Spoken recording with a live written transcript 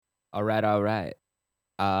All right, all right.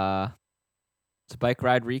 It's a bike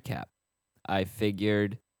ride recap. I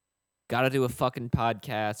figured gotta do a fucking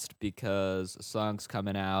podcast because a song's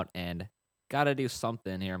coming out and gotta do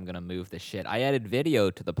something here. I'm gonna move the shit. I added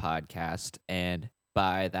video to the podcast, and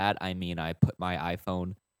by that I mean I put my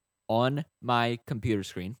iPhone on my computer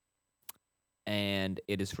screen and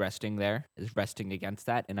it is resting there, is resting against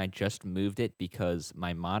that, and I just moved it because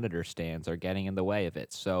my monitor stands are getting in the way of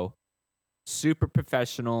it. So super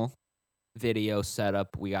professional video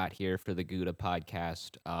setup we got here for the Gouda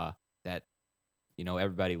podcast that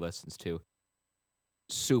everybody listens to.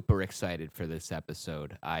 Super excited for this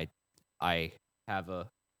episode. I have a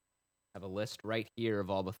list right here of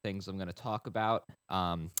all the things I'm going to talk about.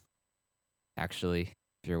 Actually,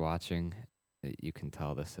 if you're watching, you can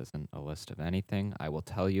tell this isn't a list of anything. I will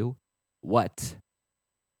tell you what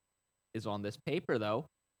is on this paper though.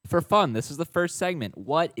 For fun, this is the first segment.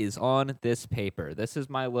 What is on this paper? This is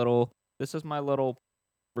my little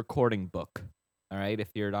recording book. All right. If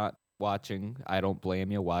you're not watching, I don't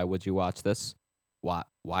blame you. Why would you watch this? Why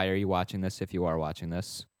are you watching this if you are watching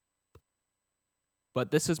this? But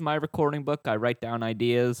this is my recording book. I write down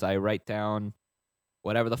ideas. I write down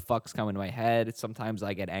whatever the fuck's coming to my head. Sometimes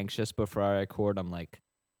I get anxious before I record. I'm like,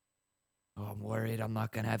 oh, I'm worried I'm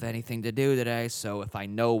not gonna have anything to do today. So if I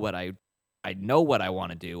know what I know what I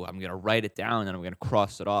want to do, I'm gonna write it down and I'm gonna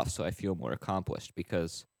cross it off so I feel more accomplished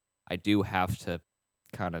because I do have to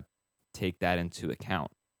kind of take that into account.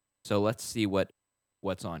 So let's see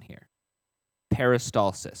what's on here.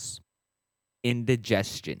 Peristalsis,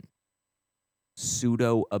 indigestion,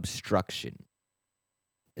 pseudo obstruction,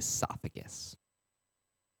 esophagus.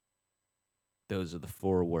 Those are the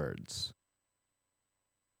 4 words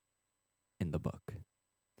in the book.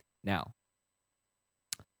 Now,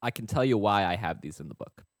 I can tell you why I have these in the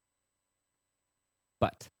book.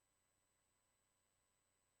 But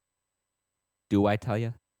do I tell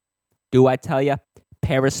you? Do I tell you?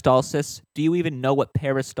 Peristalsis? Do you even know what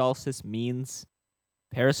peristalsis means?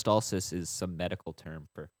 Peristalsis is some medical term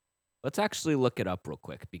for... Let's actually look it up real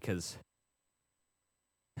quick because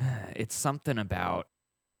it's something about...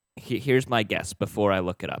 Here's my guess before I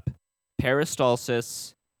look it up.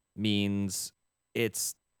 Peristalsis means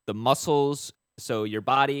it's the muscles, so your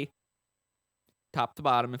body, top to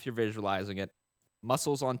bottom if you're visualizing it,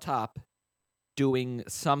 muscles on top doing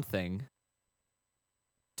something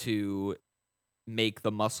to make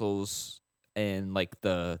the muscles and like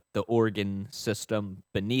the organ system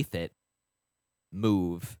beneath it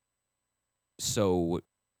move so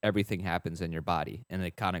everything happens in your body and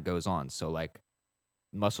it kind of goes on. So like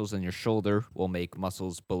muscles in your shoulder will make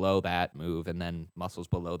muscles below that move and then muscles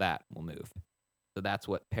below that will move. So that's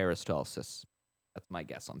what peristalsis. That's my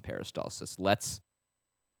guess on peristalsis. Let's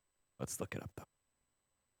look it up though.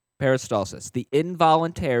 Peristalsis, the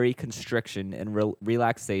involuntary constriction and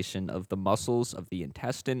relaxation of the muscles of the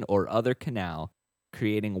intestine or other canal,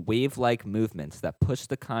 creating wave-like movements that push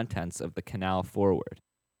the contents of the canal forward.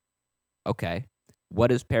 Okay,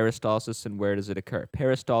 what is peristalsis and where does it occur?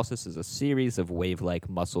 Peristalsis is a series of wave-like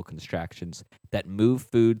muscle contractions that move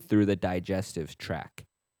food through the digestive tract.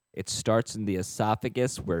 It starts in the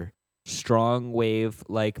esophagus where strong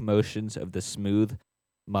wave-like motions of the smooth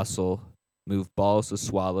muscle move balls of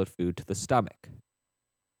swallowed food to the stomach.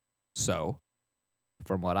 So,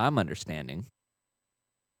 from what I'm understanding,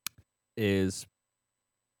 is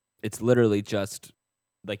it's literally just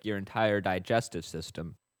like your entire digestive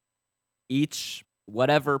system. Each,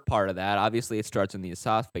 whatever part of that, obviously it starts in the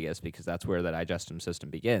esophagus because that's where the digestive system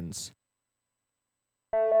begins.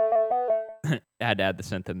 I had to add the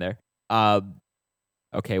synth in there.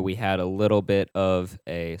 Okay, we had a little bit of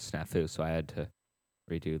a snafu, so I had to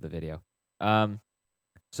redo the video.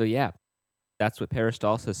 So yeah, that's what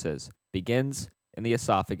peristalsis is. Begins in the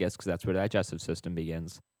esophagus because that's where the digestive system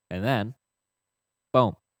begins. And then,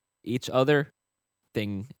 boom, each other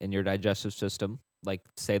thing in your digestive system, like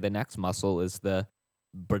say the next muscle is the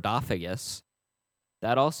bradophagus,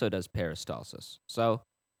 that also does peristalsis. So,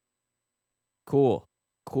 cool.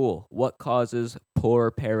 What causes poor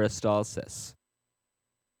peristalsis?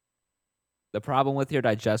 The problem with your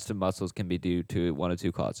digestive muscles can be due to one of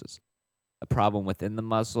 2 causes. A problem within the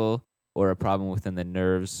muscle or a problem within the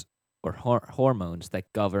nerves or hormones that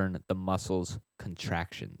govern the muscle's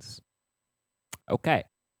contractions. Okay.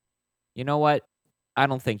 You know what? I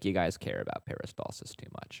don't think you guys care about peristalsis too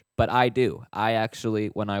much, but I do. I actually,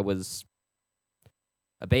 when I was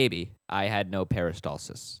a baby, I had no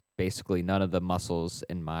peristalsis. Basically, none of the muscles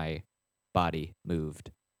in my body moved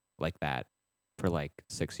like that for like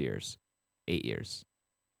 6 years, 8 years,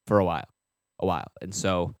 for a while. And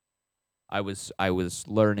so I was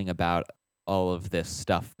learning about all of this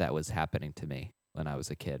stuff that was happening to me when I was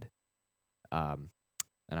a kid. Um,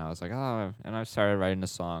 and I was like, oh, and I started writing a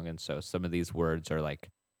song, and so some of these words are like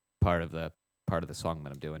part of the part of the song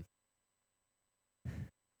that I'm doing.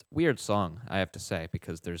 Weird song, I have to say,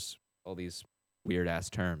 because there's all these weird ass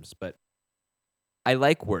terms, but I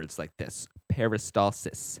like words like this: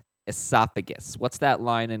 peristalsis, esophagus. What's that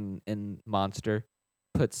line in Monster?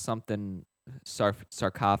 Put something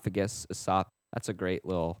sarcophagus, That's a great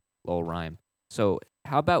little rhyme. So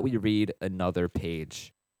how about we read another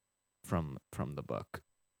page from the book?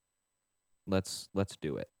 Let's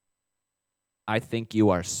do it. I think you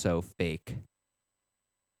are so fake.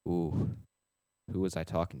 Ooh, who was I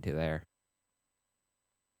talking to there?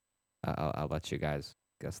 I'll let you guys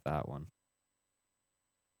guess that one.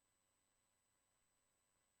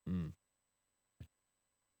 Mm.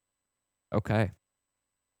 Okay.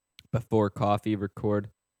 Before coffee record,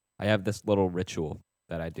 I have this little ritual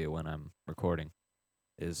that I do when I'm recording.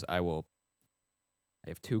 I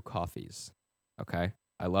have 2 coffees. Okay?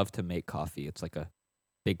 I love to make coffee. It's like a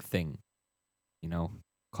big thing. You know,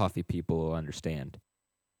 coffee people will understand.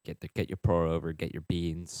 Get your pour over, get your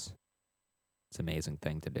beans. It's an amazing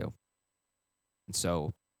thing to do. And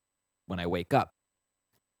so when I wake up,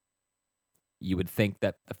 you would think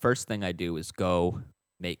that the first thing I do is go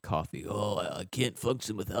make coffee. Oh, I can't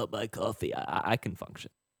function without my coffee. I can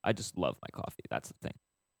function. I just love my coffee. That's the thing.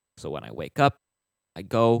 So when I wake up, I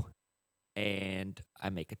go and I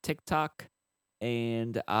make a TikTok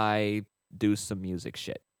and I do some music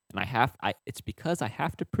shit. And it's because I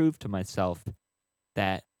have to prove to myself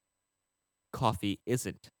that coffee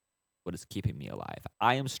isn't what is keeping me alive.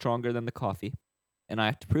 I am stronger than the coffee, and I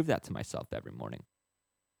have to prove that to myself every morning.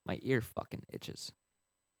 My ear fucking itches.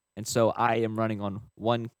 And so I am running on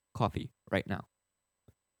 1 coffee right now.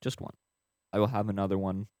 Just 1. I will have another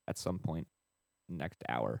one at some point next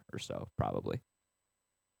hour or so, probably.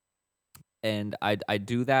 And I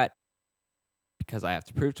do that because I have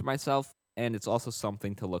to prove to myself, and it's also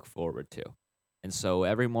something to look forward to. And so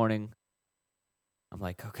every morning, I'm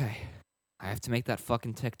like, okay, I have to make that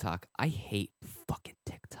fucking TikTok. I hate fucking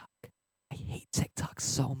TikTok. I hate TikTok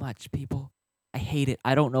so much, people. I hate it.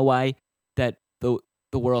 I don't know why that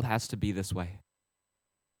the world has to be this way.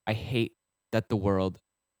 I hate that the world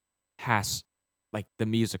has, like the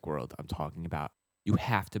music world I'm talking about, you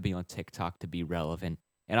have to be on TikTok to be relevant.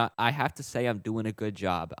 And I have to say I'm doing a good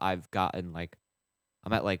job. I'm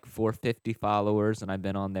at like 450 followers, and I've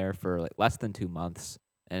been on there for like less than 2 months,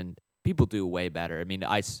 and people do way better. I mean,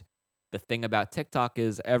 the thing about TikTok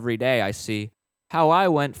is every day I see how I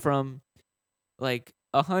went from like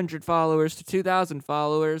 100 followers to 2,000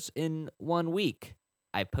 followers in 1 week.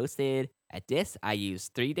 I posted at this. I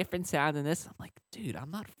used 3 different sounds in this. I'm like, dude,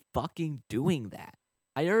 I'm not fucking doing that.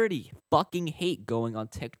 I already fucking hate going on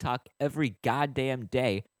TikTok every goddamn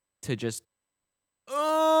day to just,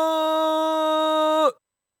 oh,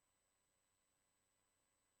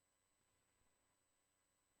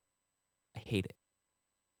 I hate it.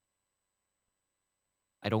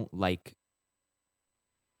 I don't like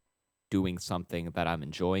doing something that I'm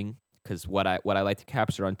enjoying, because what I like to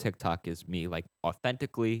capture on TikTok is me like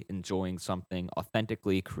authentically enjoying something,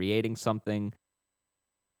 authentically creating something.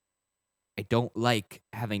 I don't like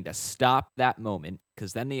having to stop that moment,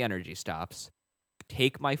 because then the energy stops.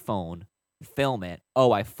 Take my phone, film it.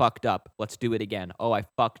 Oh, I fucked up. Let's do it again. Oh, I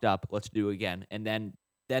fucked up. Let's do it again. And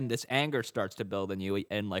then this anger starts to build in you,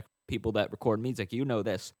 and like people that record music, you know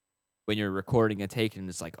this. When you're recording and taking,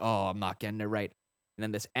 it's like, oh, I'm not getting it right. And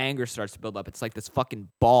then this anger starts to build up. It's like this fucking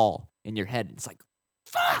ball in your head. It's like,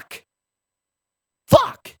 fuck!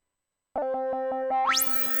 Fuck!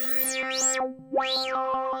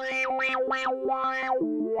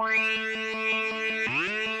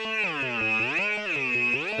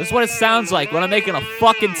 This is what it sounds like when I'm making a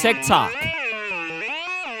fucking TikTok.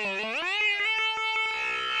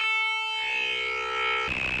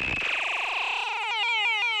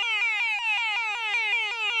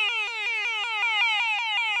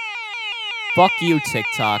 Fuck you,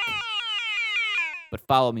 TikTok. But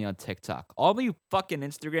follow me on TikTok. All of you fucking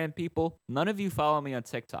Instagram people, none of you follow me on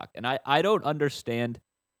TikTok. And I don't understand.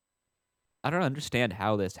 I don't understand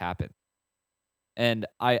how this happened. And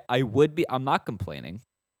I'm not complaining,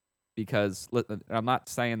 because I'm not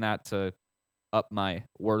saying that to up my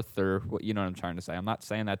worth, or what, you know what I'm trying to say. I'm not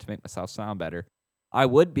saying that to make myself sound better. I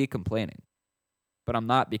would be complaining, but I'm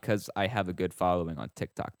not, because I have a good following on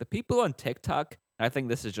TikTok. The people on TikTok, I think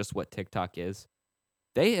this is just what TikTok is,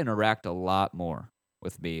 they interact a lot more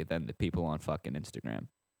with me than the people on fucking Instagram.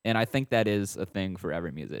 And I think that is a thing for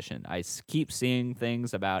every musician. Keep seeing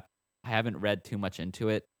things about, I haven't read too much into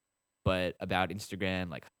it, but about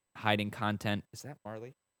Instagram, like hiding content. Is that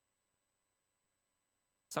Marley?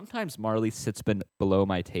 Sometimes Marley sits below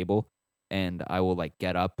my table, and I will like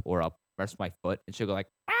get up or I'll press my foot, and she'll go like,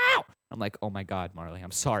 "Ow!" I'm like, "Oh my god, Marley,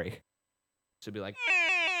 I'm sorry." She'll be like,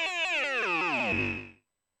 I'm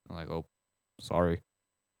like, "Oh, sorry."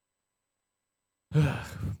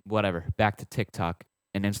 Whatever. Back to TikTok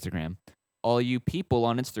and Instagram. All you people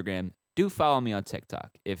on Instagram, do follow me on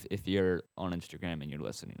TikTok if you're on Instagram and you're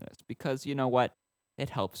listening to this, because you know what? It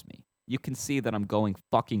helps me. You can see that I'm going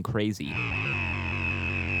fucking crazy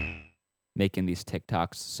making these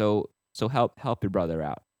TikToks. So help your brother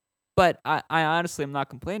out. But I honestly am not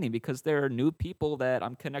complaining because there are new people that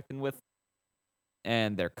I'm connecting with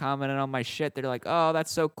and they're commenting on my shit. They're like, "Oh,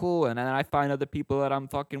 that's so cool." And then I find other people that I'm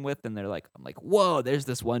fucking with and I'm like, "Whoa, there's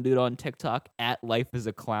this one dude on TikTok at Life is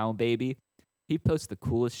a Clown Baby. He posts the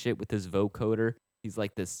coolest shit with his vocoder. He's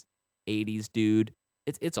like this 80s dude.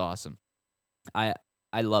 It's awesome. I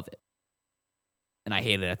I love it. And I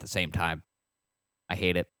hate it at the same time. I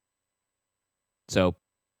hate it. So,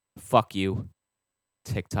 fuck you,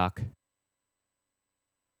 TikTok.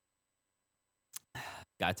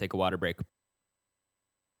 Gotta take a water break.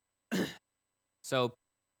 So,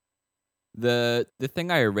 the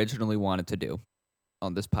thing I originally wanted to do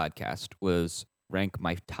on this podcast was rank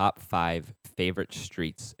my top 5 favorite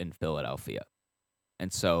streets in Philadelphia.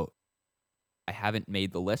 And so I haven't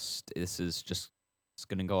made the list. This is just it's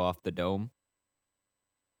going to go off the dome.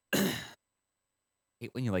 I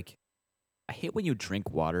hate when you I hate when you drink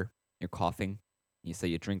water, you're coughing, you say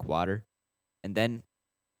you drink water, and then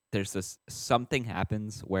there's this something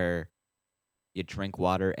happens where you drink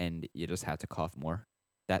water and you just have to cough more.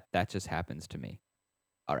 That just happens to me.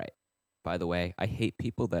 All right. By the way, I hate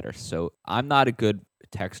people that are I'm not a good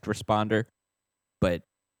text responder, but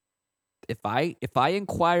if I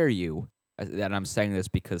inquire you, and I'm saying this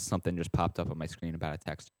because something just popped up on my screen about a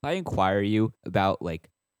text. If I inquire you about like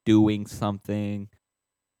doing something,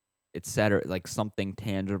 etc., like something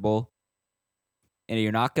tangible, and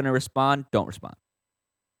you're not gonna respond, don't respond.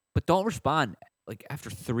 But don't respond like after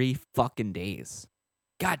 3 fucking days.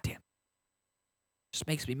 God damn. Just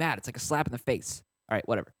makes me mad. It's like a slap in the face. All right,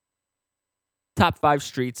 whatever. Top 5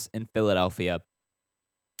 streets in Philadelphia.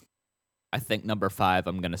 I think number 5,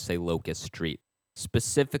 I'm going to say Locust Street.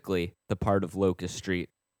 Specifically, the part of Locust Street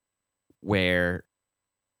where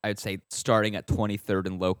I'd say starting at 23rd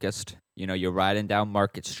and Locust, you're riding down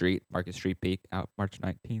Market Street Peak, out March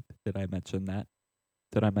 19th. Did I mention that?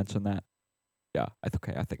 Yeah, I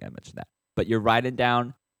think I mentioned that. But you're riding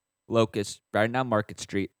down Market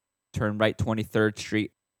Street, turn right 23rd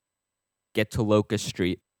Street, get to Locust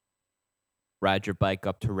Street, ride your bike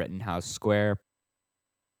up to Rittenhouse Square,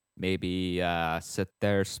 maybe sit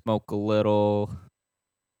there, smoke a little,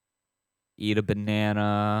 eat a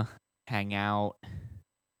banana, hang out,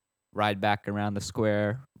 ride back around the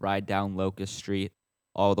square, ride down Locust Street,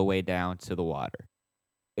 all the way down to the water.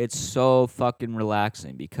 It's so fucking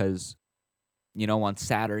relaxing because, on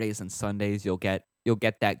Saturdays and Sundays you'll get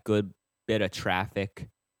that good bit of traffic,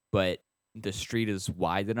 but the street is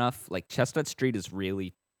wide enough. Like Chestnut Street is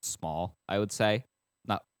really small, I would say.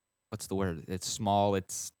 Not what's the word? It's small,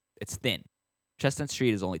 it's thin. Chestnut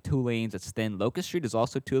Street is only 2 lanes, it's thin. Locust Street is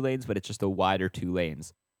also 2 lanes, but it's just a wider 2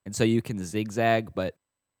 lanes. And so you can zigzag, but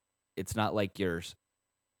it's not like you're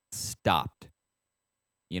stopped.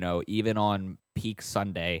 Even on peak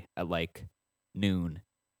Sunday at like noon,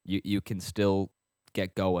 you can still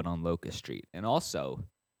get going on Locust Street. And also,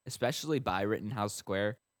 especially by Rittenhouse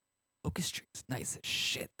Square, Locust Street is nice as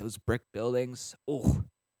shit. Those brick buildings. Oh,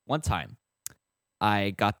 one time I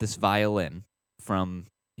got this violin from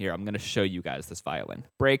here. I'm gonna show you guys this violin.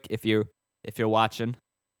 Break if you're watching.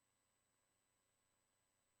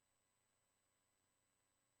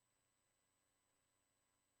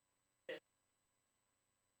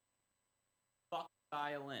 Fuck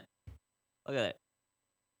violin. Look at it.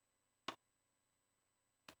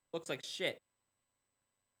 Looks like shit.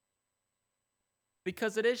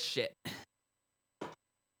 Because it is shit. So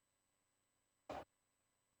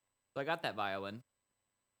I got that violin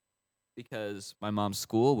because my mom's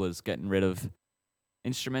school was getting rid of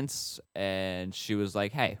instruments, and she was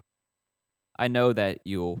like, "Hey, I know that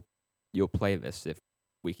you'll play this if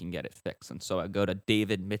we can get it fixed." And so I go to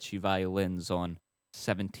David Mitchie Violins on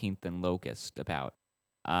 17th and Locust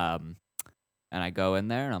and I go in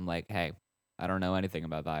there and I'm like, "Hey, I don't know anything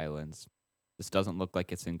about violins. This doesn't look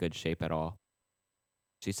like it's in good shape at all."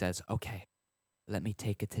 She says, "Okay, let me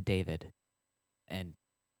take it to David." And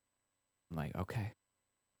I'm like, "Okay,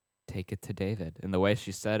 take it to David." And the way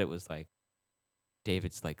she said it was like,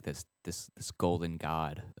 David's like this golden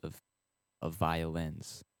god of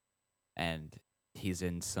violins. And he's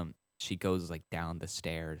in some. She goes like down the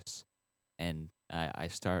stairs, and I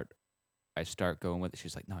start going with it.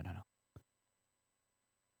 She's like, no, no, no,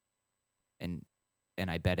 and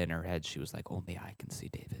I bet in her head she was like, only I can see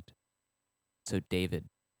David. So David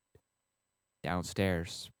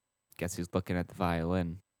downstairs, guess he's looking at the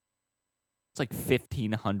violin. It's like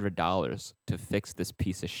 $1,500 to fix this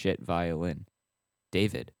piece of shit violin.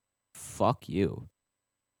 David, fuck you.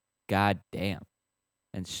 God damn.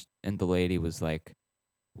 And the lady was like,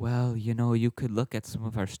 well, you could look at some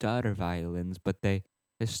of our starter violins, but they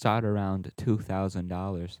start around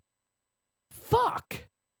 $2,000. Fuck!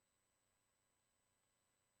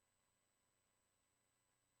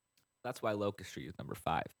 That's why Locust Street is number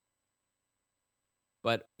 5.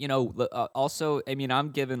 But, also, I mean, I'm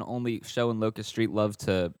giving only showing Locust Street love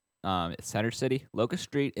to Center City. Locust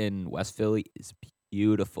Street in West Philly is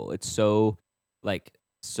beautiful. It's so, like,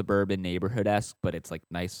 suburban neighborhood-esque, but it's, like,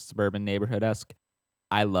 nice suburban neighborhood-esque.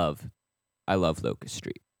 I love Locust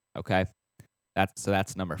Street, okay?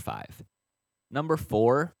 That's number 5. Number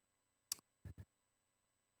 4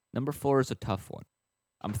 is a tough one.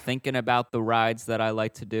 I'm thinking about the rides that I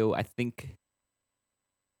like to do. I think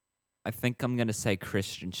I'm going to say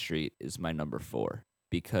Christian Street is my number 4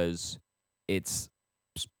 because it's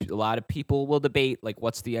a lot of people will debate like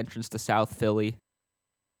what's the entrance to South Philly?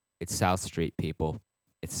 It's South Street, people.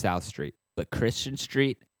 It's South Street. But Christian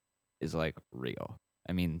Street is like real.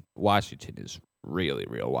 I mean, Washington is really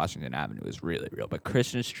real. Washington Avenue is really real. But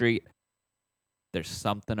Christian Street, there's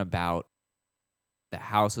something about the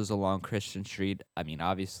houses along Christian Street. I mean,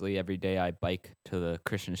 obviously every day I bike to the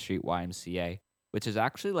Christian Street YMCA, which is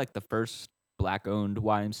actually like the first Black-owned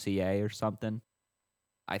YMCA or something.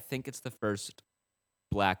 I think it's the first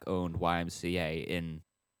Black-owned YMCA in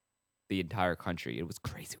the entire country. It was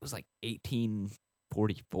crazy. It was like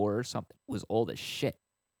 1844 or something. It was old as shit.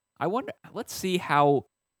 I wonder, let's see how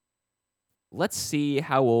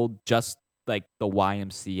old just like the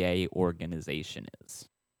YMCA organization is.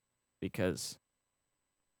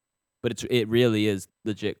 But it really is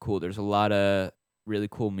legit cool. There's a lot of really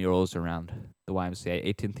cool murals around the YMCA.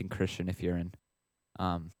 18th and Christian if you're in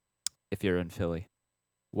Philly.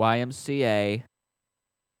 YMCA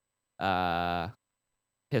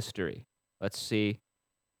history. Let's see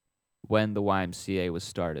when the YMCA was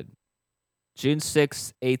started. June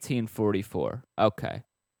 6, 1844. Okay.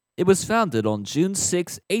 It was founded on June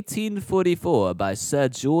 6, 1844 by Sir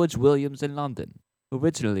George Williams in London,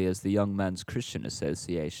 originally as the Young Men's Christian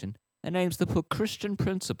Association, and aims to put Christian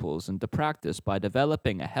principles into practice by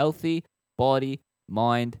developing a healthy body,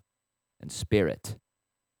 mind, and spirit.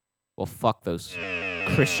 Well, fuck those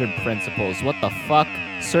Christian principles. What the fuck?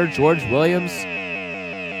 Sir George Williams?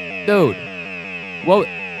 Dude. Well,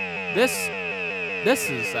 this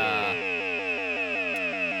is,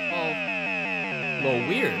 a little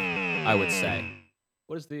weird, I would say.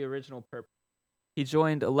 What is the original purpose? He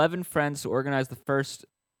joined 11 friends to organize the first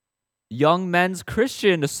Young Men's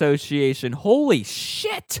Christian Association. Holy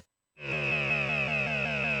shit!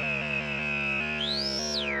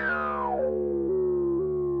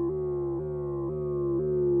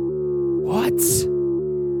 What?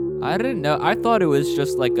 I didn't know. I thought it was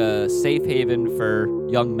just like a safe haven for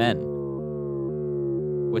young men.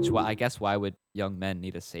 Which, I guess, why would young men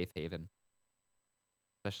need a safe haven?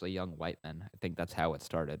 Especially young white men. I think that's how it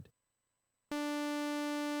started.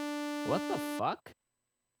 What the fuck?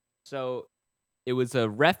 So, it was a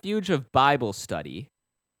refuge of Bible study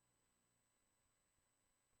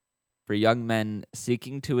for young men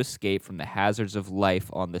seeking to escape from the hazards of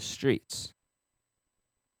life on the streets.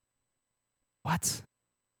 What?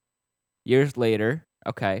 Years later,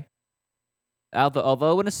 okay.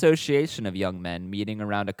 Although an association of young men meeting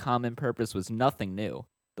around a common purpose was nothing new,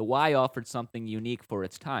 the Y offered something unique for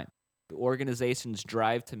its time. The organization's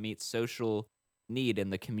drive to meet social need in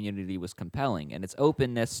the community was compelling, and its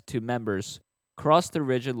openness to members crossed the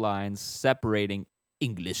rigid lines separating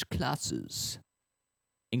English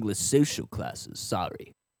social classes,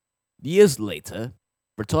 sorry. Years later,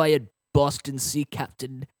 retired Boston Sea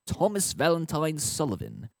Captain Thomas Valentine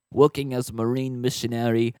Sullivan, working as a marine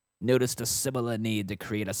missionary, noticed a similar need to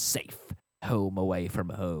create a safe home away from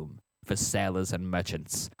home for sailors and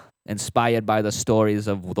merchants. Inspired by the stories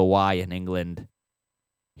of the Y in England,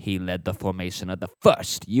 he led the formation of the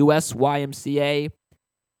first U.S. YMCA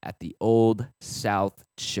at the Old South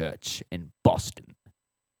Church in Boston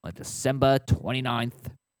on December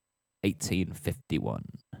 29th, 1851.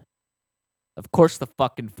 Of course, the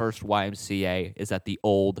fucking first YMCA is at the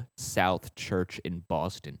Old South Church in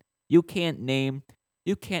Boston. You can't name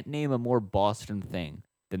a more Boston thing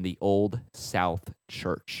than the Old South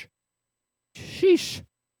Church. Sheesh.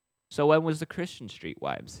 So when was the Christian Street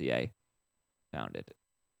YMCA founded?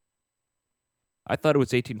 I thought it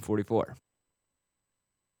was 1844.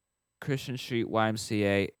 Christian Street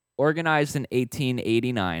YMCA, organized in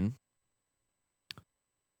 1889.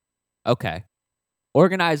 Okay.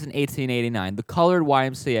 Organized in 1889, the colored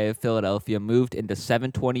YMCA of Philadelphia moved into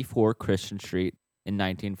 724 Christian Street in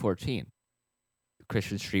 1914.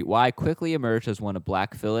 Christian Street Y quickly emerged as one of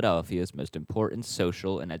Black Philadelphia's most important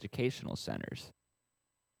social and educational centers.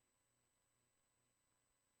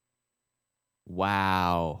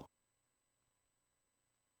 Wow.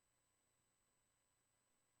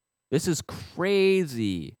 This is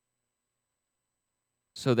crazy.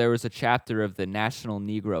 So there was a chapter of the National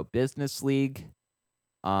Negro Business League.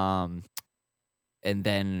 And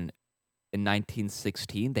then in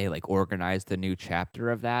 1916, they like organized a new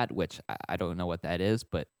chapter of that, which I don't know what that is,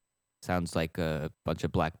 but sounds like a bunch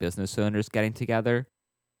of Black business owners getting together.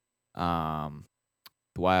 The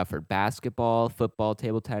Y offered basketball, football,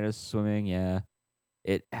 table tennis, swimming. Yeah,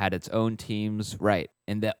 it had its own teams, right?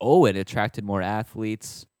 And it attracted more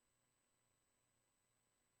athletes.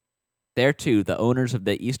 There too, the owners of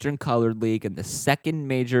the Eastern Colored League and the second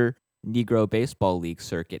major Negro Baseball League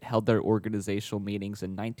circuit held their organizational meetings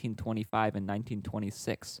in 1925 and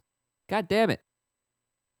 1926. God damn it.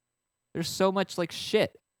 There's so much like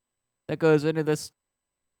shit that goes into this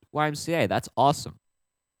YMCA. That's awesome.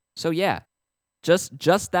 So yeah,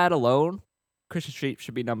 just that alone, Christian Street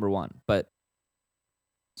should be number one. But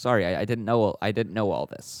sorry, I didn't know all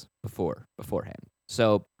this beforehand.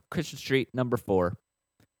 So Christian Street number 4.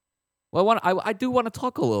 Well, I do want to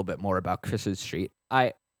talk a little bit more about Christian Street.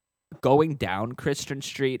 Going down Christian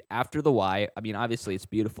Street after the Y, I mean, obviously it's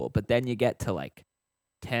beautiful, but then you get to like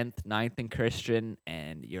 10th, 9th and Christian,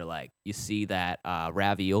 and you're like, you see that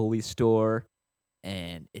ravioli store,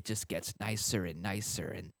 and it just gets nicer and nicer,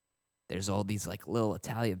 and there's all these like little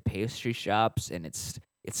Italian pastry shops, and it's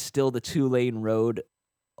still the 2-lane road.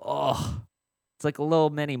 Oh, it's like a little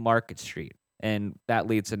mini Market Street, and that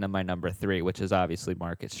leads into my number 3, which is obviously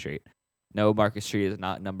Market Street. No, Market Street is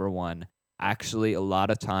not number 1. Actually, a lot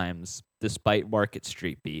of times, despite Market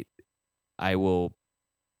Street beat, I will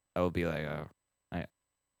be like, oh, I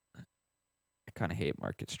kind of hate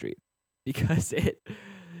Market Street because it,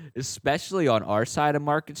 especially on our side of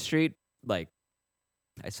Market Street, like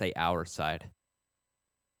I say our side,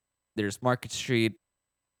 there's Market Street,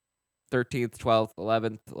 13th, 12th,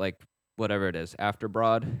 11th, like whatever it is, after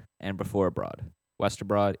Broad and before Broad, west of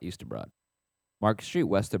Broad, east of Broad. Market Street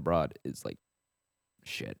west of Broad is like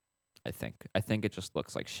shit. I think it just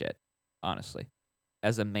looks like shit, honestly.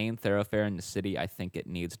 As a main thoroughfare in the city, I think it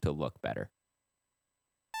needs to look better.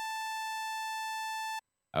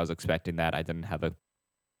 I was expecting that. I didn't have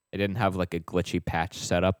like a glitchy patch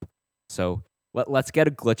set up. So let's get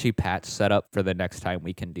a glitchy patch set up for the next time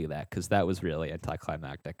we can do that, because that was really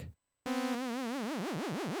anticlimactic.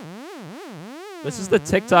 This is the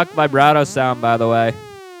TikTok vibrato sound, by the way.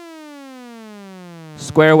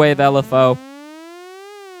 Square wave LFO.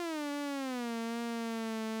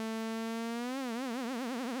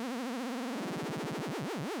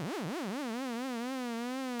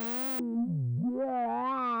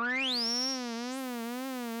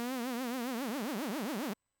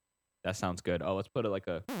 That sounds good. Oh, let's put it like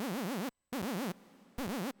a...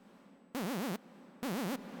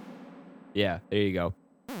 Yeah, there you go.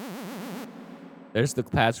 There's the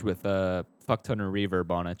patch with a fuck ton of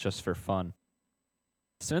reverb on it just for fun.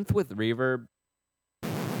 Synth with reverb,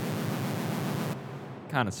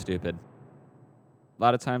 kind of stupid. A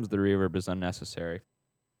lot of times the reverb is unnecessary.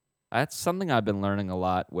 That's something I've been learning a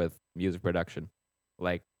lot with music production.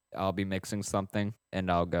 Like, I'll be mixing something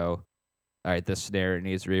and I'll go, all right, this snare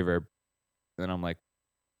needs reverb. And then I'm like,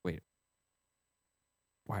 wait,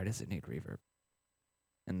 why does it need reverb?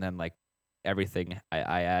 And then like everything,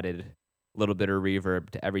 I added a little bit of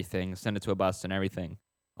reverb to everything, send it to a bus and everything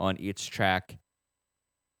on each track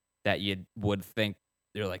that you would think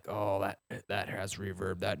you're like, oh, that has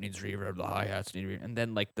reverb, that needs reverb, the hi-hats need reverb. And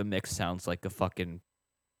then like the mix sounds like a fucking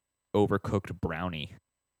overcooked brownie.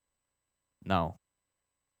 No,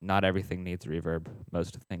 not everything needs reverb.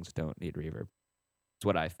 Most things don't need reverb. It's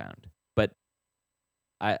what I found. But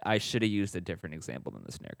I should have used a different example than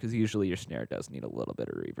the snare, because usually your snare does need a little bit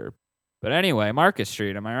of reverb. But anyway, Market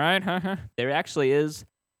Street, am I right? There actually is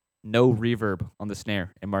no reverb on the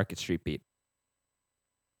snare in Market Street beat.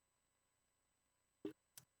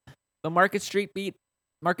 The Market Street beat,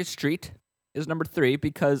 Market Street is number 3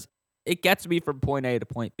 because it gets me from point A to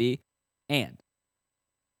point B. And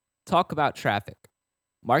talk about traffic.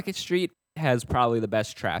 Market Street has probably the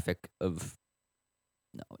best traffic of...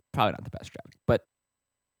 No, probably not the best traffic, but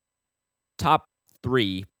top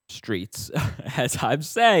 3 streets, as I'm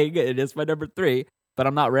saying, it is my number 3, but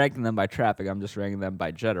I'm not ranking them by traffic. I'm just ranking them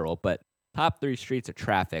by general. But top 3 streets of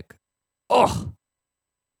traffic. Oh,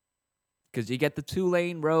 because you get the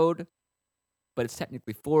 2-lane road, but it's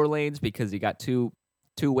technically 4 lanes because you got two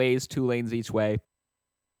ways, 2 lanes each way.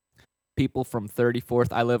 People from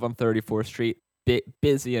 34th, I live on 34th Street,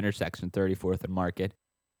 busy intersection, 34th and Market.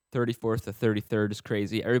 34th to 33rd is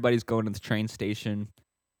crazy. Everybody's going to the train station.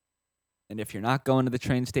 And if you're not going to the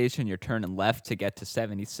train station, you're turning left to get to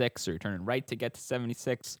 76, or you're turning right to get to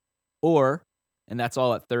 76. Or, and that's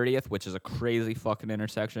all at 30th, which is a crazy fucking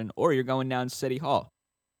intersection, or you're going down City Hall.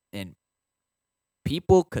 And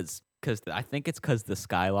people, because I think it's because the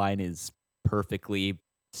skyline is perfectly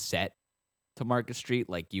set to Market Street,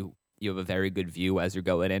 like you have a very good view as you're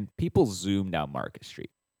going in. People zoom down Market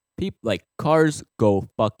Street. Like cars go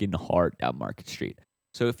fucking hard down Market Street.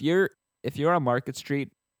 So if you're on Market Street,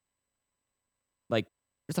 like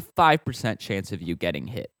there's a 5% chance of you getting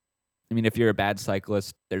hit. I mean, if you're a bad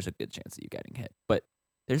cyclist, there's a good chance of you getting hit. But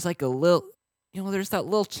there's like a little, there's that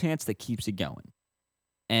little chance that keeps you going.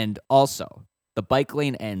 And also, the bike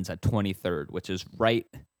lane ends at 23rd, which is right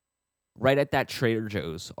at that Trader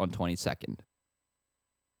Joe's on 22nd.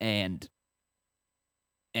 And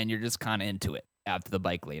you're just kind of into it after the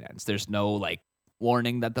bike lane ends. There's no like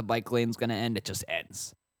warning that the bike lane's going to end. It just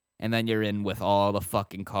ends. And then you're in with all the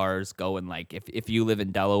fucking cars going, like, if you live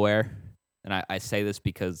in Delaware, and I say this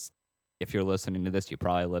because if you're listening to this, you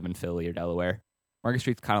probably live in Philly or Delaware. Market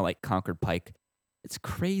Street's kind of like Concord Pike. It's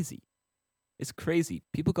crazy. It's crazy.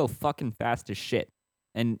 People go fucking fast as shit.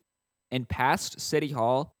 And past City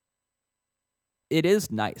Hall, it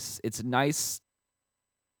is nice. It's nice.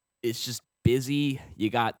 It's just busy.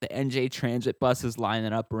 You got the NJ Transit buses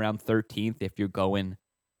lining up around 13th if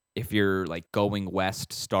you're like going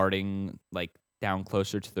west, starting like down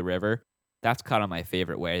closer to the river. That's kind of my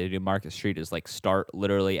favorite way to do Market Street, is like start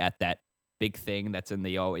literally at that big thing that's in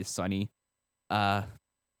the Always Sunny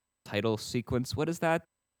title sequence. What is that?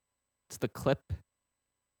 It's the clip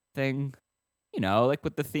thing, like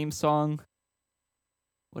with the theme song.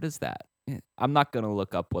 What is that? I'm not going to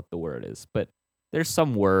look up what the word is, but there's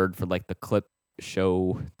some word for like the clip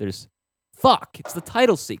show. It's the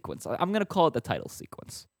title sequence. I'm going to call it the title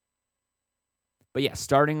sequence. But yeah,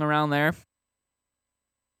 starting around there,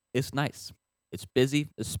 it's nice. It's busy,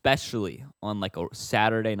 especially on like a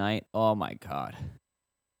Saturday night. Oh my God.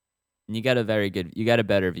 And you got a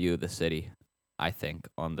better view of the city, I think,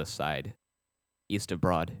 on this side, east of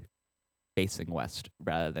Broad, facing west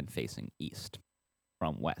rather than facing east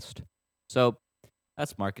from west. So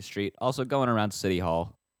that's Market Street. Also, going around City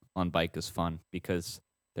Hall on bike is fun because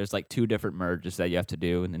there's like 2 different merges that you have to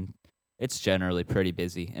do, and then it's generally pretty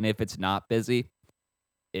busy. And if it's not busy,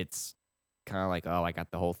 it's kind of like, oh, I got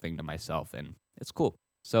the whole thing to myself, and it's cool.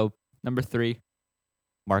 So number 3,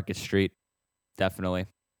 Market Street, definitely.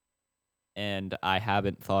 And I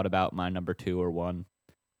haven't thought about my number 2 or 1,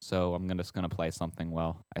 so I'm just gonna play something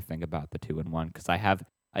while I think about the 2 and 1, because I have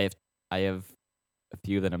a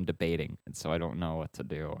few that I'm debating, and so I don't know what to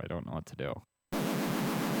do.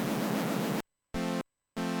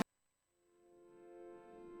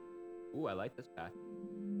 Ooh, I like this guy.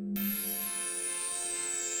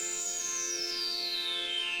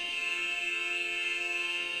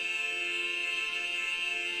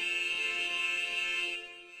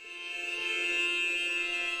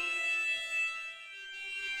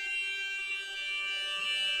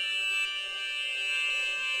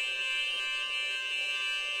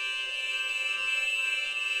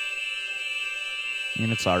 I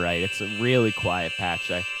mean, it's all right. It's a really quiet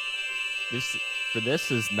patch.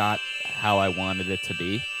 This is not how I wanted it to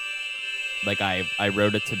be. Like I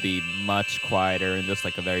wrote it to be much quieter and just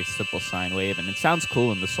like a very simple sine wave, and it sounds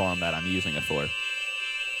cool in the song that I'm using it for.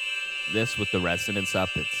 This with the resonance up,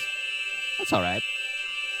 that's all right.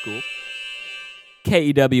 Cool.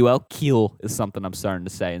 Kewl, keel is something I'm starting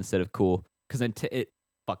to say instead of cool, because it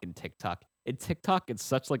fucking TikTok. In TikTok, it's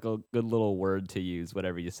such like a good little word to use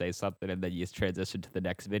whenever you say something and then you just transition to the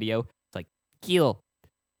next video. It's like, keel.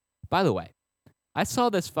 By the way, I saw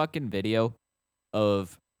this fucking video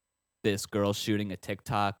of this girl shooting a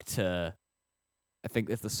TikTok to, I think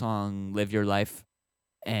it's the song Live Your Life,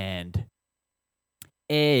 and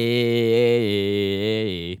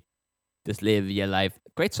just live your life.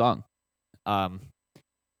 Great song. It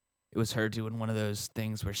was her doing one of those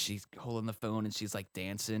things where she's holding the phone and she's like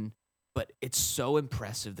dancing. But it's so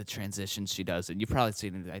impressive, the transitions she does. And you've probably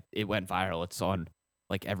seen it. It went viral. It's on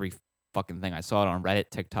like every fucking thing. I saw it on Reddit,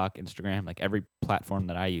 TikTok, Instagram, like every platform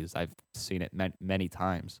that I use. I've seen it many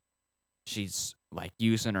times. She's like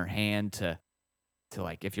using her hand to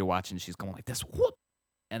like, if you're watching, she's going like this, whoop,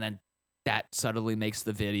 and then that suddenly makes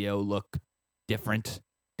the video look different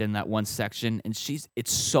than that one section, and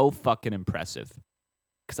it's so fucking impressive.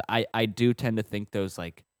 Because I do tend to think those,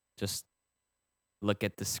 like, just look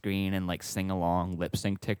at the screen and, like, sing along, lip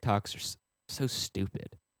sync TikToks are so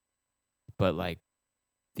stupid. But, like,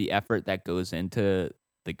 the effort that goes into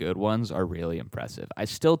the good ones are really impressive. I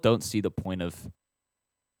still don't see the point of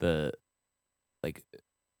the, like,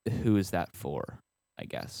 who is that for, I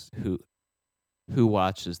guess? Who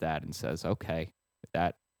watches that and says, "Okay,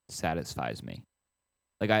 that satisfies me."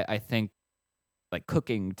 Like, I think, like,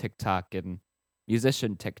 cooking TikTok and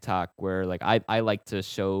musician TikTok where, like, I like to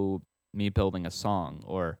show me building a song,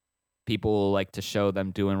 or people like to show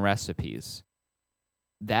them doing recipes.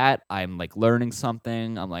 That I'm, like, learning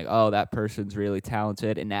something, I'm like, "Oh, that person's really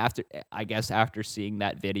talented," and I guess after seeing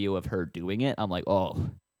that video of her doing it, I'm like,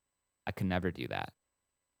 "Oh, I could never do that."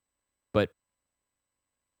 But,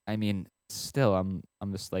 I mean, still, I'm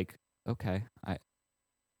just like, "Okay, I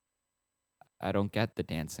don't get the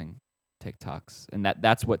dancing TikToks," and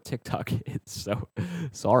that's what TikTok is, so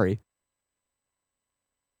sorry.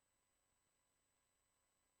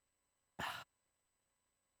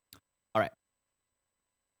 Alright,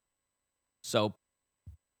 so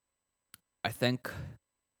I think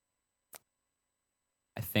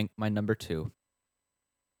I think my number 2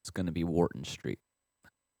 is gonna be Wharton Street.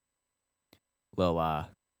 Little,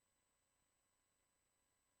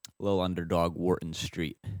 little underdog Wharton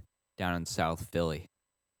Street down in South Philly.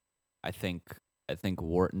 I think I think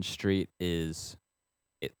Wharton Street is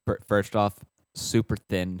first off, super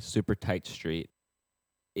thin, super tight street.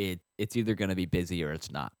 It's either gonna be busy or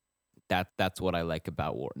it's not. That's what I like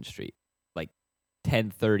about Wharton Street. Like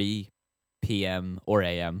 10:30 PM or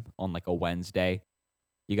AM on, like, a Wednesday,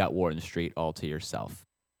 you got Wharton Street all to yourself.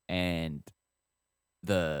 And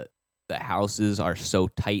the the houses are so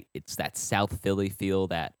tight. It's that South Philly feel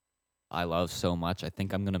that I love so much. I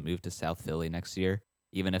think I'm gonna move to South Philly next year.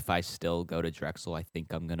 Even if I still go to Drexel, I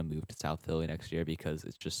think I'm gonna move to South Philly next year because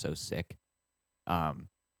it's just so sick. Um,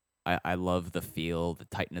 I love the feel, the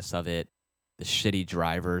tightness of it, the shitty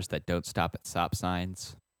drivers that don't stop at stop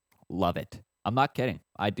signs. Love it. I'm not kidding.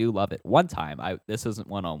 I do love it. One time, this isn't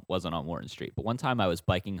one on wasn't on Warren Street, but one time I was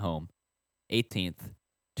biking home, 18th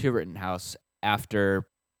to Rittenhouse after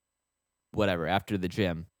the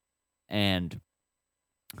gym, and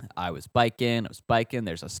I was biking.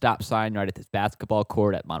 There's a stop sign right at this basketball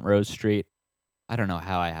court at Montrose Street. I don't know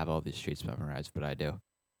how I have all these streets memorized, but I do.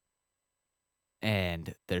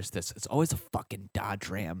 And it's always a fucking Dodge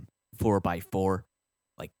Ram 4x4,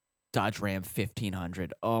 like Dodge Ram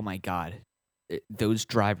 1500. Oh my God. Those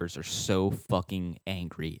drivers are so fucking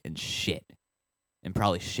angry and shit. And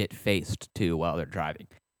probably shit faced too while they're driving.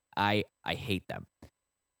 I hate them.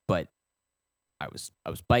 But I was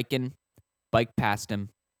biking, bike past him,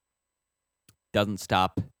 doesn't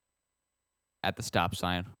stop at the stop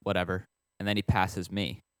sign, whatever. And then he passes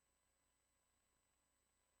me.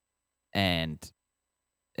 And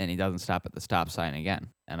he doesn't stop at the stop sign again.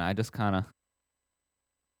 And I just kind of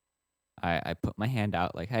I put my hand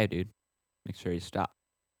out like, "Hey, dude, make sure you stop."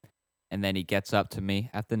 And then he gets up to me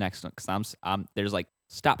at the next one because there's like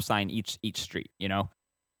stop sign each street, you know,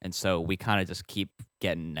 and so we kind of just keep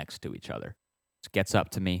getting next to each other. Just gets up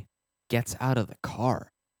to me, gets out of the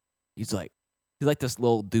car. He's like this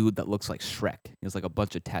little dude that looks like Shrek. He has like a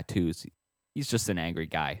bunch of tattoos. He's just an angry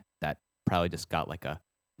guy that probably just got like a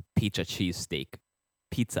pizza cheesesteak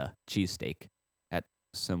at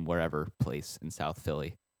some wherever place in South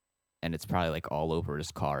Philly. And it's probably like all over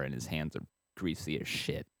his car and his hands are greasy as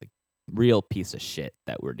shit. Like real piece of shit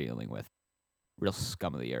that we're dealing with. Real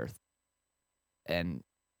scum of the earth. And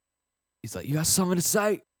he's like, "You got something to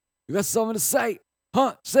say? You got something to say?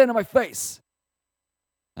 Huh? Say it to my face."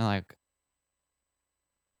 And like,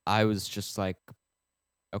 I was just like,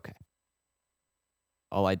 okay.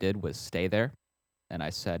 All I did was stay there. And I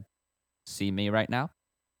said, "See me right now?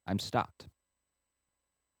 I'm stopped.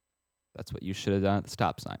 That's what you should have done at the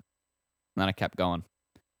stop sign." And then I kept going.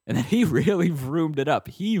 And then he really vroomed it up.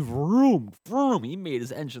 He vroom. He made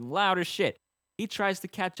his engine loud as shit. He tries to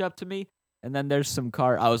catch up to me. And then there's some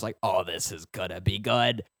car. I was like, "Oh, this is gonna be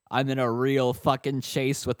good. I'm in a real fucking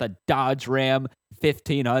chase with a Dodge Ram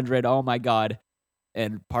 1500. Oh my God."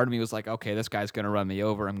 And part of me was like, okay, this guy's gonna run me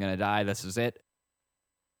over. I'm gonna die. This is it.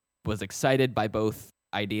 Was excited by both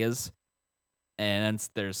ideas. And then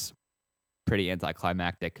there's pretty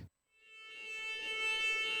anticlimactic.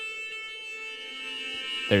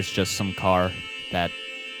 There's just some car that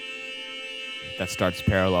starts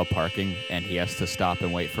parallel parking, and he has to stop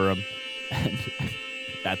and wait for him. And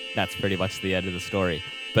that's pretty much the end of the story.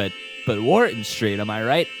 But Wharton Street, am I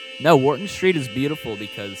right? No, Wharton Street is beautiful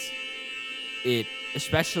because it,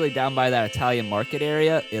 especially down by that Italian market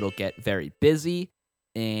area, it'll get very busy,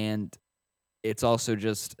 and it's also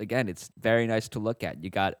just, again, it's very nice to look at.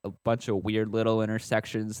 You got a bunch of weird little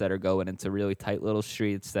intersections that are going into really tight little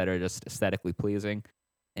streets that are just aesthetically pleasing.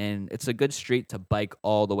 And it's a good street to bike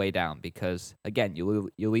all the way down because, again,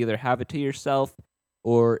 you'll either have it to yourself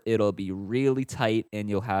or it'll be really tight and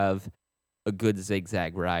you'll have a good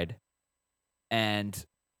zigzag ride. And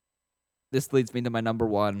this leads me to my number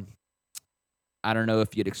one. I don't know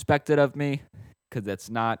if you'd expect it of me because it's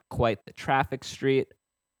not quite the traffic street,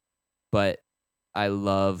 but I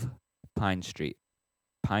love Pine Street.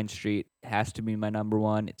 Pine Street has to be my number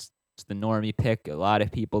one. It's the normie pick. A lot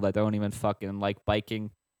of people that don't even fucking like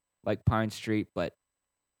biking like Pine Street, but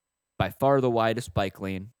by far the widest bike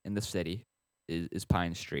lane in the city is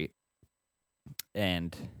Pine Street.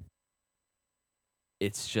 And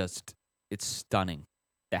it's stunning.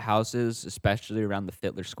 The houses, especially around the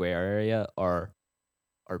Fittler Square area, are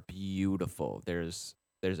beautiful. There's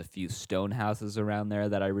a few stone houses around there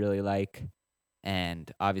that I really like. And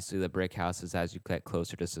obviously the brick houses, as you get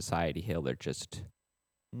closer to Society Hill, they're just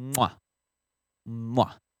mwah,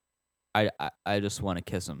 mwah. I just want to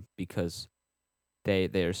kiss them because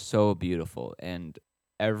they're so beautiful. And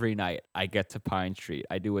every night I get to Pine Street,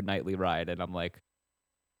 I do a nightly ride, and I'm like,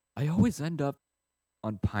 I always end up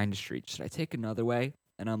on Pine Street. Should I take another way?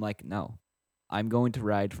 And I'm like, no, I'm going to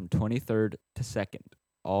ride from 23rd to 2nd,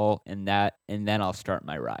 all in that, and then I'll start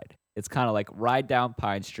my ride. It's kind of like ride down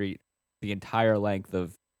Pine Street the entire length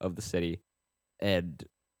of the city, and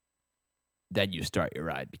then you start your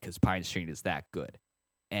ride because Pine Street is that good.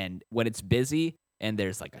 And when it's busy and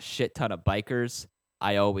there's like a shit ton of bikers,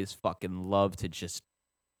 I always fucking love to just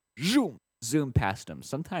zoom past them.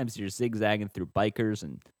 Sometimes you're zigzagging through bikers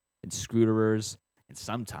and scooterers, and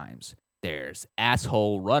sometimes there's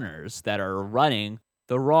asshole runners that are running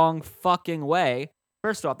the wrong fucking way.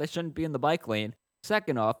 First off, they shouldn't be in the bike lane.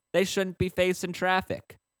 Second off, they shouldn't be facing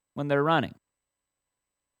traffic when they're running.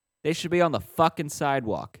 They should be on the fucking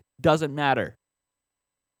sidewalk. Doesn't matter.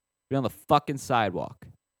 Be on the fucking sidewalk.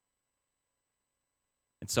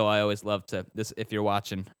 And so I always love to, this, if you're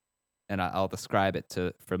watching, and I'll describe it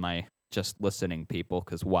for my just listening people,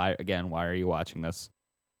 because why are you watching this?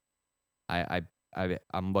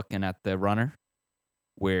 I'm looking at the runner.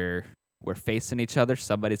 We're facing each other.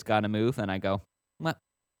 Somebody's got to move, and I go, what?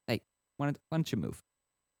 Hey, why don't you move?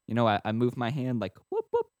 You know, I move my hand like, whoop,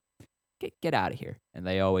 whoop. Get out of here. And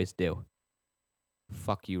they always do.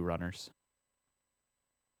 Fuck you, runners.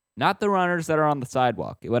 Not the runners that are on the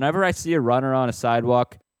sidewalk. Whenever I see a runner on a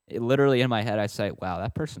sidewalk, literally in my head, I say, wow,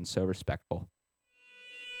 that person's so respectful.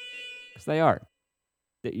 Because they are.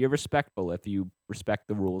 You're respectful if you respect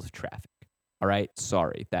the rules of traffic. All right?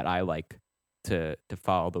 Sorry that I like to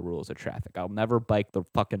follow the rules of traffic. I'll never bike the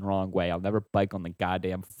fucking wrong way. I'll never bike on the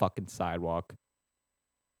goddamn fucking sidewalk.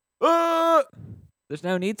 There's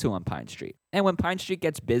no need to on Pine Street. And when Pine Street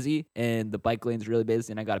gets busy and the bike lane's really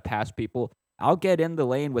busy and I got to pass people, I'll get in the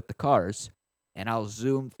lane with the cars and I'll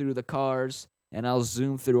zoom through the cars and I'll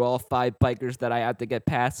zoom through all 5 bikers that I have to get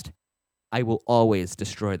past. I will always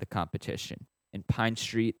destroy the competition. And Pine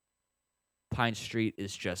Street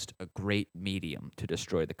is just a great medium to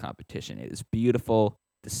destroy the competition. It is beautiful.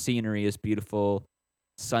 The scenery is beautiful.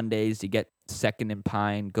 Sundays, you get 2nd and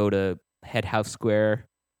Pine, go to Head House Square,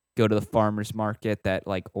 go to the farmer's market that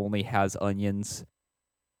like only has onions.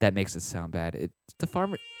 That makes it sound bad.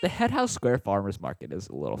 The Head House Square farmer's market is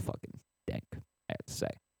a little fucking dank, I have to say.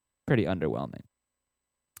 Pretty underwhelming.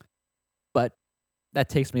 But that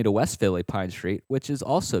takes me to West Philly Pine Street, which is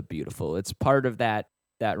also beautiful. It's part of that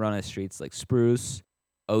run of streets like Spruce,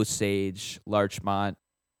 Osage, Larchmont.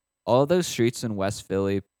 All those streets in West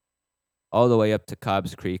Philly, all the way up to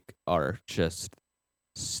Cobbs Creek, are just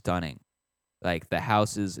stunning. Like the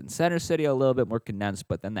houses in Center City are a little bit more condensed,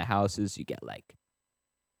 but then the houses, you get like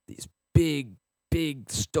these big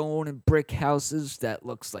stone and brick houses that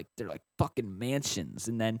looks like they're like fucking mansions.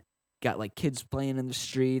 And then got like kids playing in the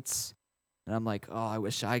streets. And I'm like, oh, I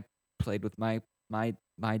wish I played with my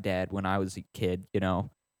dad when I was a kid, you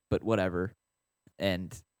know, but whatever.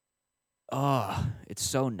 And it's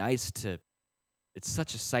so nice it's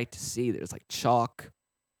such a sight to see. There's like chalk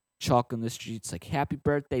on the streets, like happy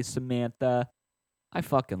birthday, Samantha. I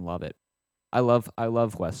fucking love it. I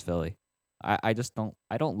love West Philly. I don't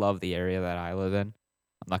love the area that I live in.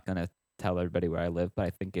 I'm not gonna tell everybody where I live, but I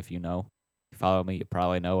think if you follow me, you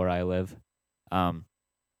probably know where I live.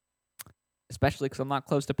 Especially because I'm not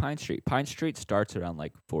close to Pine Street. Pine Street starts around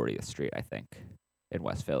like 40th Street, I think, in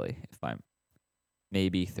West Philly. If I'm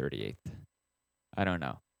maybe 38th, I don't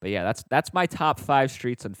know. But yeah, that's my top 5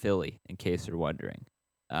 streets in Philly, in case you're wondering.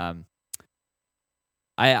 Um,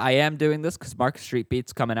 I am doing this because Market Street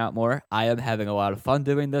Beat's coming out more. I am having a lot of fun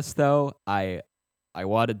doing this though. I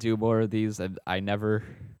want to do more of these, and I never,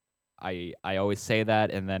 I always say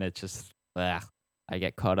that, and then it just, I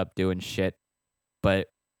get caught up doing shit. But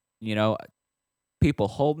you know, people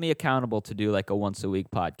hold me accountable to do like a once a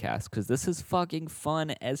week podcast because this is fucking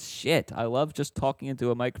fun as shit. I love just talking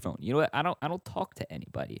into a microphone. You know what? I don't talk to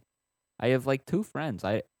anybody. I have like 2 friends.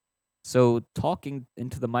 So talking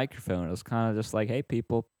into the microphone was kind of just like, hey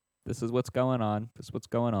people, this is what's going on. This is what's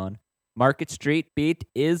going on. Market Street Beat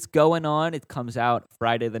is going on. It comes out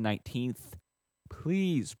Friday the 19th.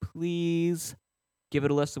 Please give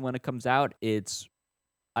it a listen when it comes out.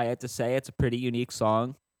 I have to say it's a pretty unique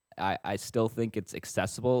song. I still think it's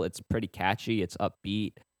accessible. It's pretty catchy. It's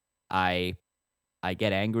upbeat. I I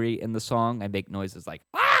get angry in the song. I make noises like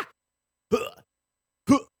ah, huh,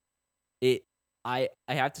 huh. It I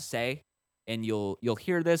have to say, and you'll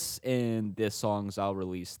hear this in the songs I'll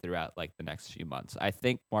release throughout like the next few months. I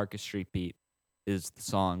think Market Street Beat is the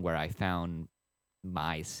song where I found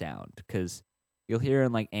my sound because you'll hear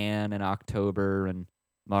in like Anne and October and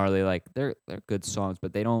Marley, like they're good songs,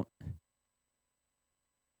 but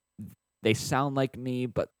they sound like me,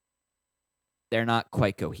 but they're not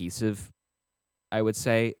quite cohesive, I would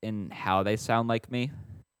say, in how they sound like me.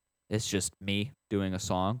 It's just me doing a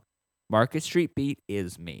song. Market Street Beat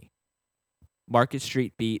is me. Market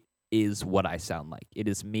Street Beat is what I sound like. It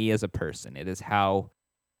is me as a person. It is how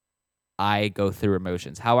I go through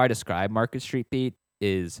emotions. How I describe Market Street Beat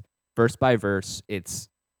is verse by verse.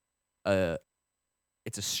 A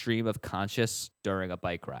it's a stream of conscious during a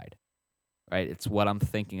bike ride. Right? It's what I'm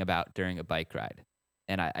thinking about during a bike ride.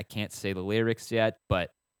 And I can't say the lyrics yet, but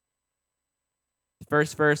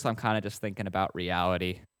first verse, I'm kind of just thinking about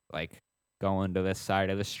reality, like going to this side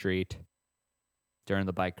of the street during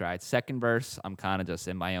the bike ride. Second verse, I'm kind of just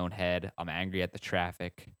in my own head. I'm angry at the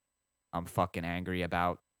traffic. I'm fucking angry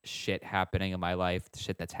about shit happening in my life,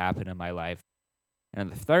 shit that's happened in my life.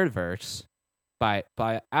 And the third verse, by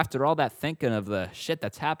after all that thinking of the shit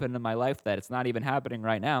that's happened in my life that it's not even happening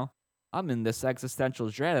right now, I'm in this existential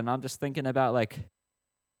dread, and I'm just thinking about like,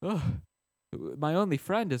 oh, my only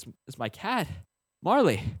friend is my cat,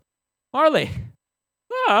 Marley. Marley.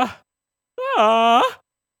 Ah, ah.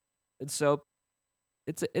 And so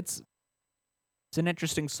it's an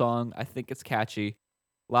interesting song. I think it's catchy.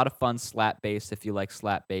 A lot of fun slap bass if you like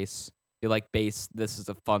slap bass. If you like bass, this is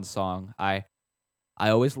a fun song. I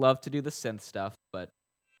always love to do the synth stuff, but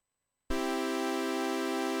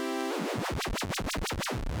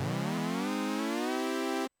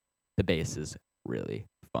the bass is really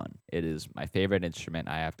fun. It is my favorite instrument,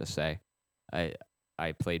 I have to say. I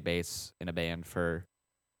I played bass in a band for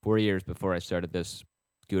 4 years before I started this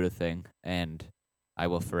Gouda thing, and I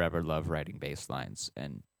will forever love writing bass lines.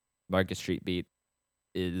 And Market Street Beat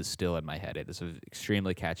is still in my head. It is an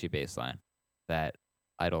extremely catchy bass line that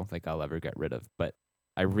I don't think I'll ever get rid of. But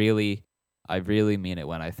I really, I really mean it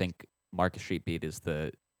when I think Market Street Beat is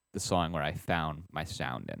the song where I found my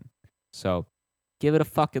sound in. So give it a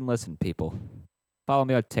fucking listen, people. Follow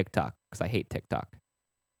me on TikTok because I hate TikTok.